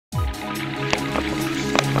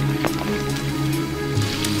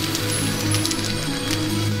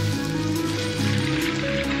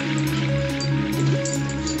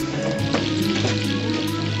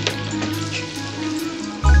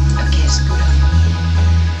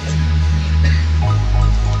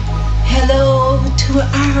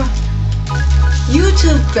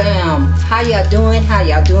YouTube fam, how y'all doing? How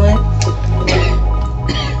y'all doing?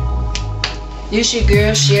 This your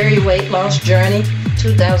girl Sherry Weight Loss Journey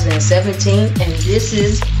 2017, and this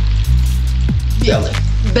is Yelling.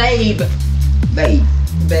 Babe.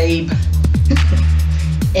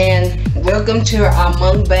 And welcome to our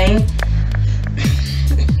mukbang.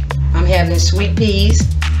 I'm having sweet peas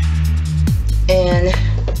and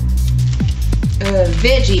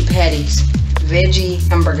veggie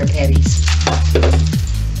hamburger patties.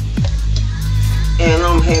 And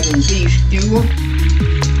I'm having beef stew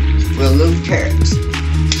with little carrots.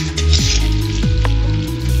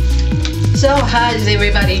 So how is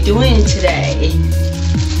everybody doing today?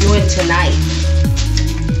 Doing tonight?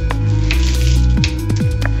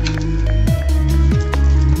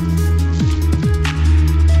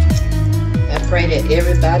 I pray that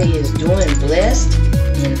everybody is doing blessed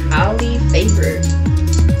and highly favored.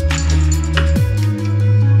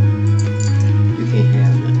 You can't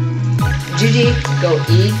have that. Gigi, go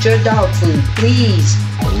eat your dog food, please.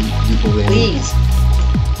 You go ahead. Please.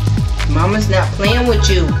 Mama's not playing with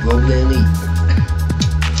you. Go there and eat.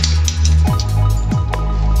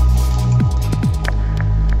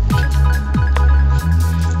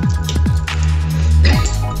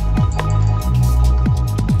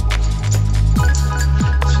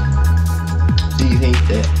 Do you think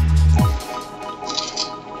that?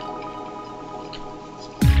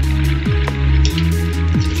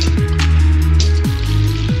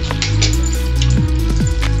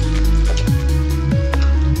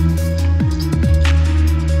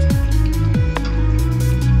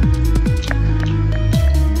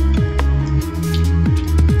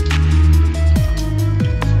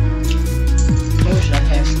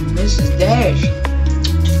 Mrs. Dash.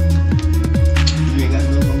 You ain't got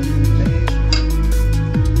no more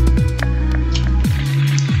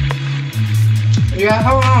Yeah,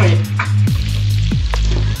 hold on.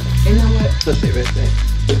 You know what? Put it right there.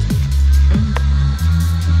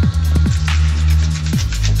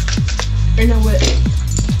 You know what?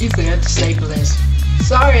 You forgot to say bless.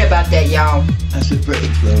 Sorry about that, y'all. I said, pretty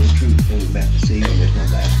close, true. Things back to see when there's no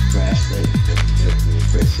back grass there.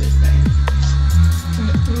 Fresh set back.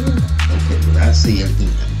 Okay, but I see him eating.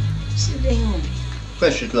 Sit down.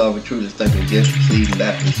 Precious Lord, we truly thank you just receiving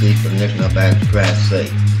back from sea for the next not back to Christ's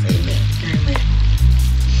sake. Amen. Amen.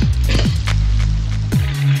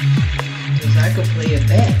 Because I could play it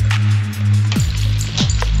back.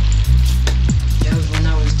 That was when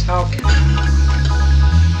I was talking.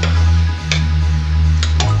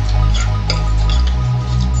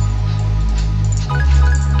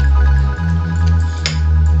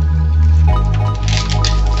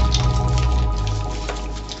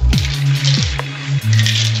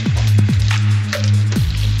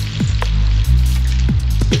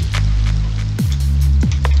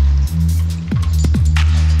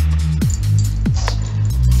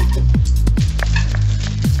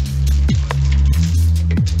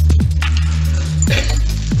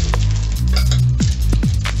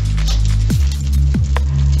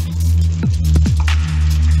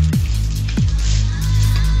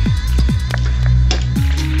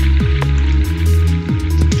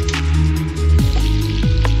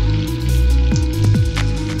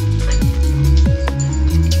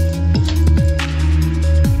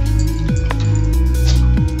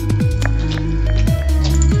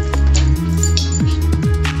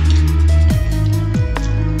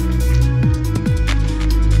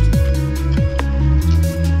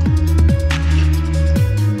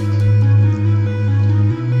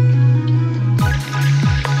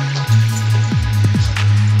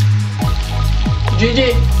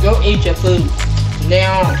 Gigi, go eat your food.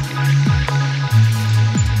 Now.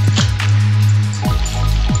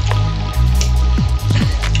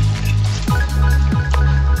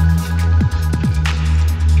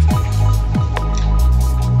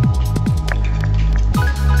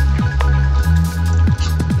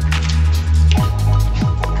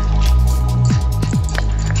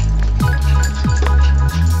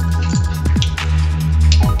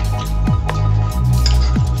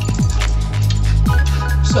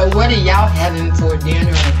 So what are y'all having for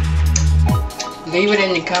dinner? Leave it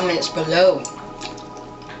in the comments below.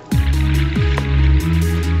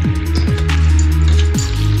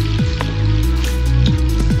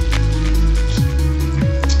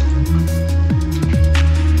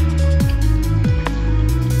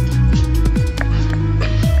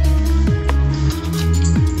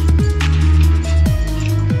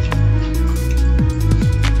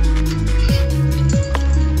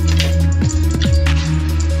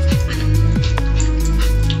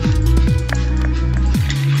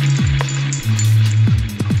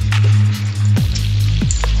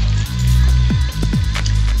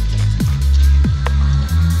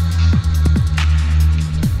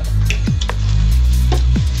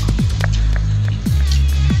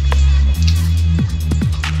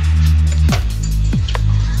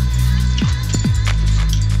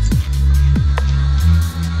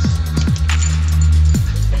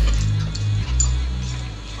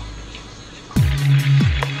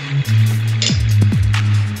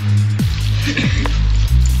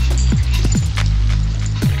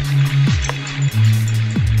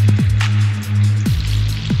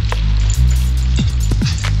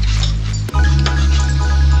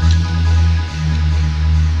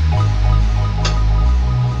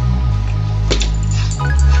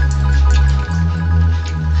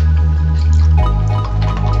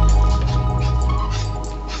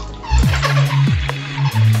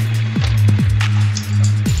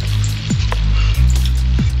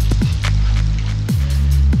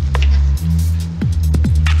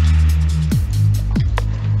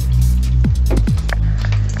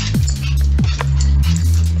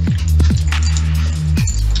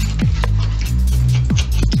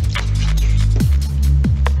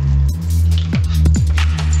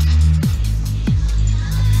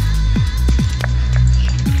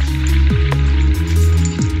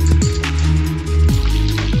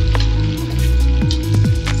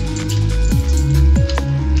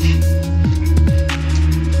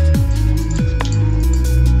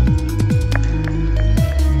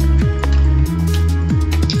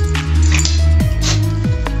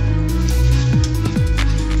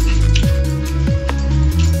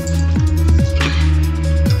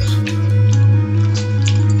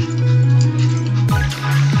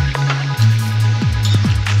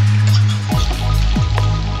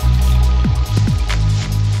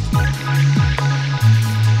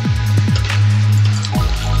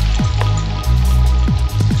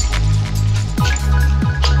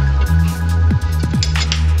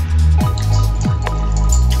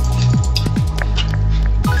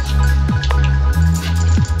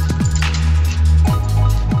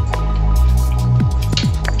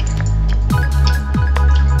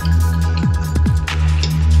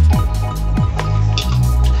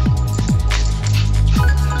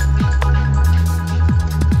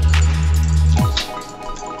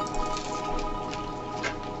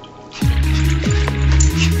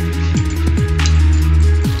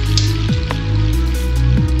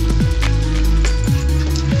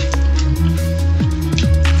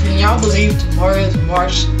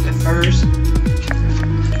 March the 1st.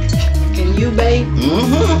 Can you, babe?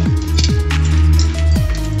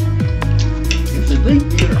 It's a leap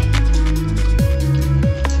year.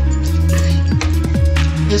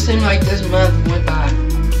 It seemed like this month went by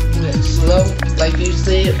slow, like you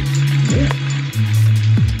said. Yeah.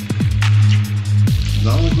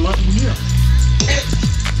 Longest month of the year.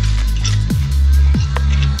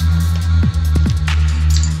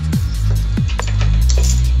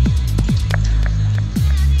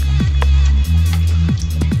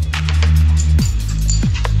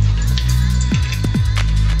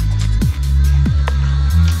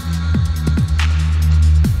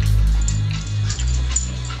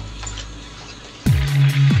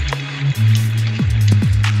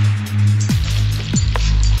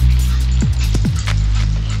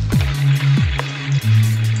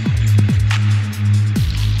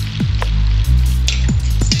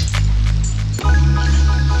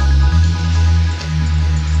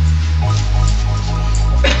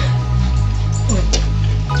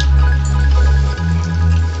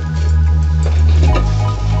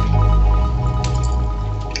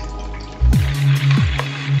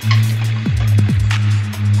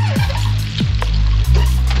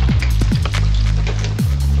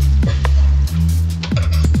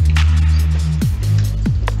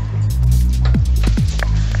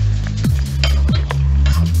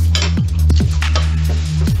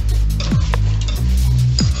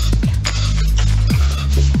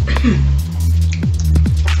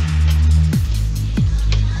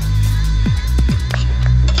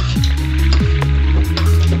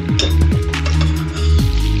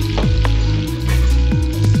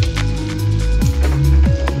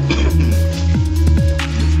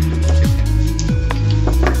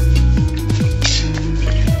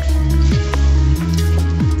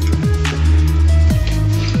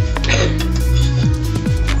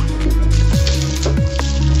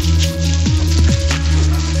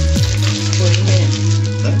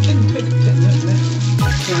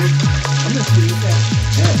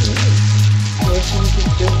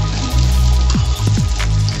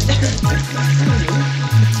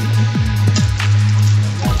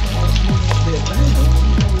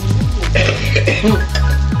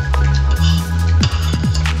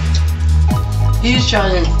 He's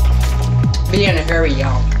trying to be in a hurry,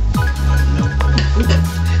 y'all.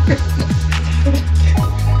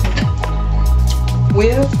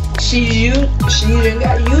 Well, she done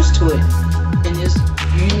got used to it, and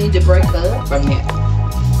you need to break her up from that.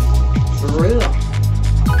 For real.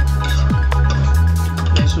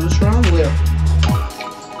 That's what's wrong with her.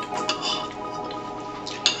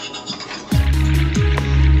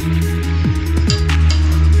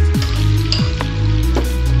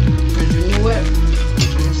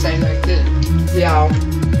 Y'all,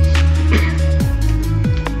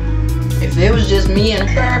 if it was just me and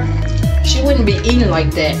her, she wouldn't be eating like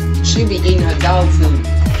that. She'd be eating her dog food.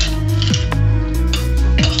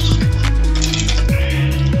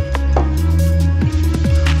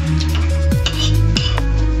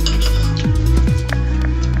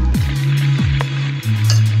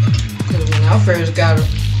 Because when I first got her,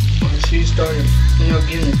 when she started,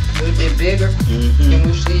 getting a little bit bigger than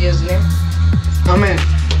what she is now. I mean,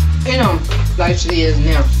 like she is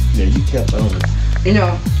now. Yeah, you kept on.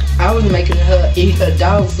 I was making her eat her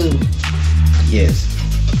dog food. Yes.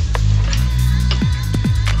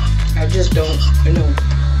 I just don't,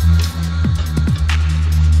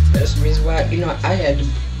 that's the reason why, I had to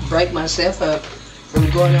break myself up from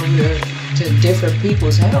going over there to different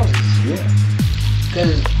people's houses. Yeah.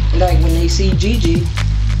 Because, like, when they see Gigi,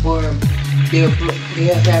 or they'll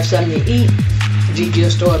have something to eat, Gigi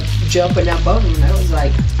will start jumping up on them. And I was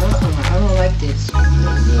like, I don't like this.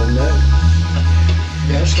 No.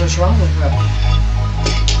 That's what's wrong with her.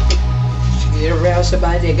 She get around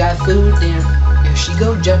somebody that got food, then there she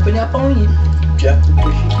go jumping up on you. Jumping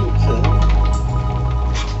till she gets some.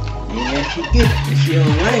 And if she gets it, if she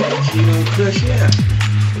don't like it, she gonna cuss you out.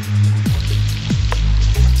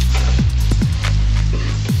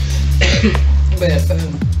 But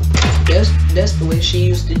that's the way she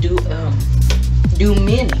used to do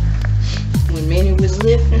Minnie. When Minnie was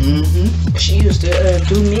living, she used to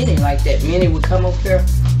do Minnie like that. Minnie would come over here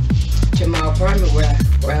to my apartment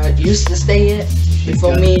where I used to stay at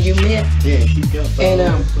before me and you met. Yeah, she jumped on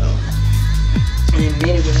and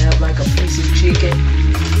Minnie would have like a piece of chicken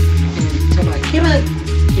and tell me, give me,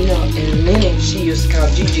 and Minnie, she used to call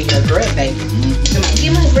Gigi her grandbaby. Tell me,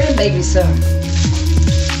 give my grandbaby some.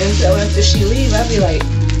 And so after she leave, I'd be like,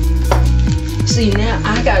 see, now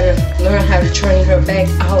I gotta learn how to train her back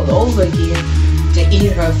all over again to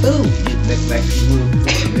eat her food. Get back like she would.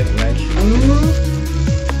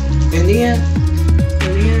 And then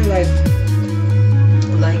Lynn,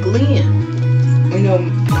 like Lynn. You know,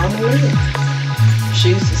 Mama Lynn.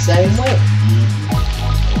 She's the same way.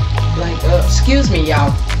 Like, excuse me,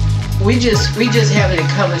 y'all. We just having a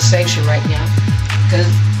conversation right now, cause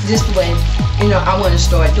this the way, you know, I want to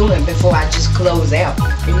start doing before I just close out.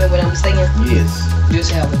 You know what I'm saying? Yes.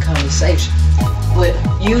 Just have a conversation with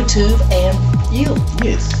YouTube and you.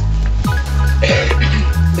 Yes.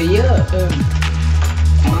 But yeah,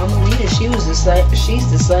 Mama Lena, she's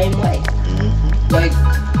the same way. Like,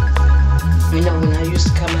 you know, when I used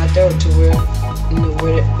to come out there to where, you know,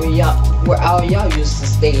 where all y'all used to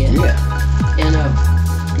stay in. Yeah. And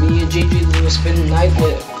me and Gigi would spend the night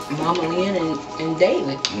with Mama Lynn and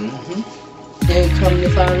David. And come to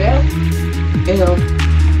find out, you know,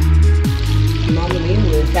 Mama Lynn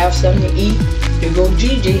would have something to eat. There go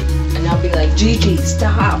Gigi, and I'll be like, Gigi,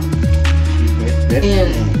 stop.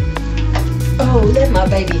 And oh, let my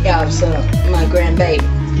baby have some, my grandbaby.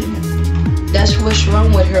 That's what's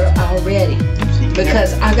wrong with her already.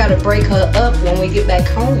 Because I gotta break her up when we get back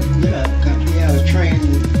home. Yeah, I was trained to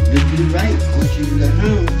do right once you got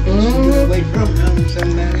home. You get away from home,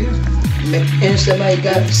 somebody else. And somebody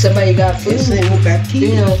got food. The same about kids.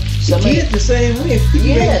 You know, somebody, kids the same way.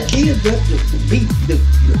 Yeah. Kids got to beat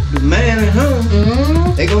the man at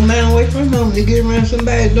home. They gonna man away from home. They get around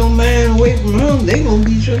somebody that don't man away from home, they gonna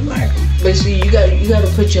be just like them. But see, you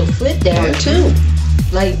gotta put your foot down too.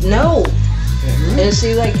 Like, no. And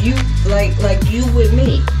see, like you with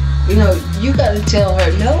me, you know, you gotta tell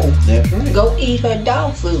her no. That's right. Go eat her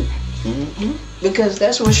dog food. Because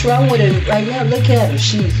that's what's wrong with her right now. Look at her.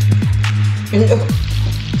 She's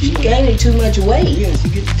gaining too much weight. Yeah, she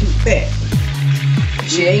gets too fat.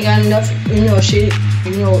 She ain't got enough. You know,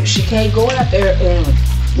 she can't go out there and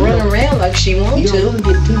run around like she wants to. You don't want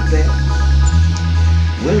to get too fat.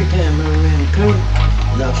 Winter time around the country,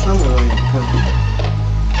 now summer around the country.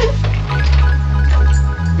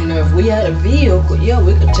 You know, if we had a vehicle, yeah,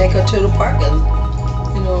 we could take her to the park and,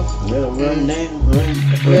 you know. Well, run down.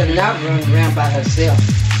 We'll not run around by herself.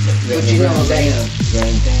 But you know, like,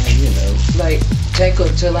 run down, you know. Like, take her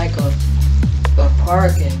to like a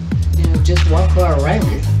park and, you know, just walk her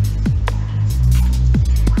around.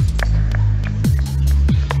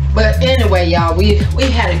 But anyway, y'all, we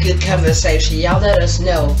had a good conversation. Y'all let us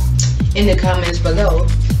know in the comments below,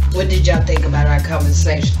 what did y'all think about our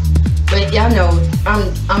conversation? But y'all know,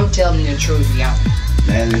 I'm telling the truth, y'all.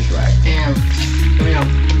 That is right. And, you know,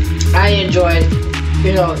 I enjoyed,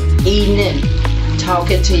 you know, eating and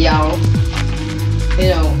talking to y'all, you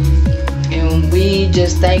know, and we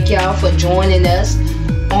just thank y'all for joining us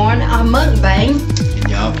on our mukbang.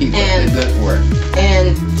 And y'all keep up the good work.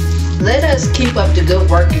 And let us keep up the good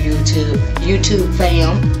work, YouTube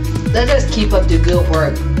fam. Let us keep up the good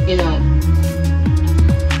work, you know.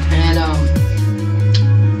 And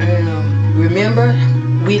remember,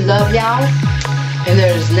 we love y'all, and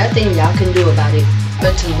there's nothing y'all can do about it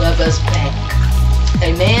but to love us back.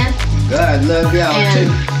 Amen. God loves y'all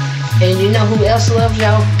too. And you know who else loves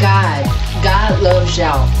y'all? God. God loves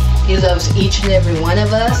y'all. He loves each and every one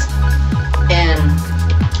of us. And,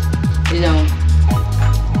 you know,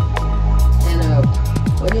 and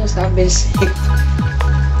what else I've been saying?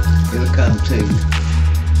 He'll come to you.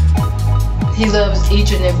 He loves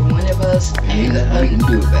each and every one of us. And he knows what we can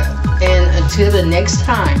do about it. And until the next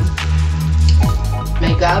time,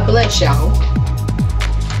 may God bless y'all.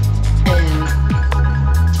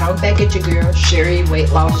 And talk back at your girl, Sherry Weight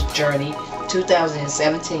Loss Journey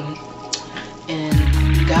 2017.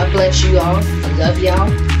 And God bless you all. I love y'all.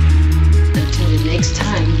 Until the next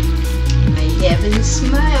time, may heaven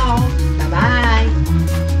smile. Bye-bye.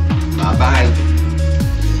 Bye-bye.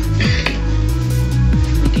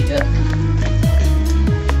 Look it up.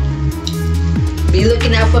 Be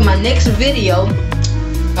looking out for my next video.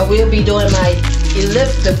 I will be doing my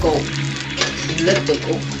elliptical.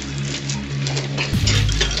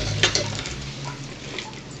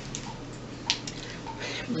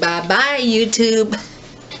 Bye bye, YouTube.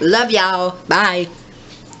 Love y'all. Bye.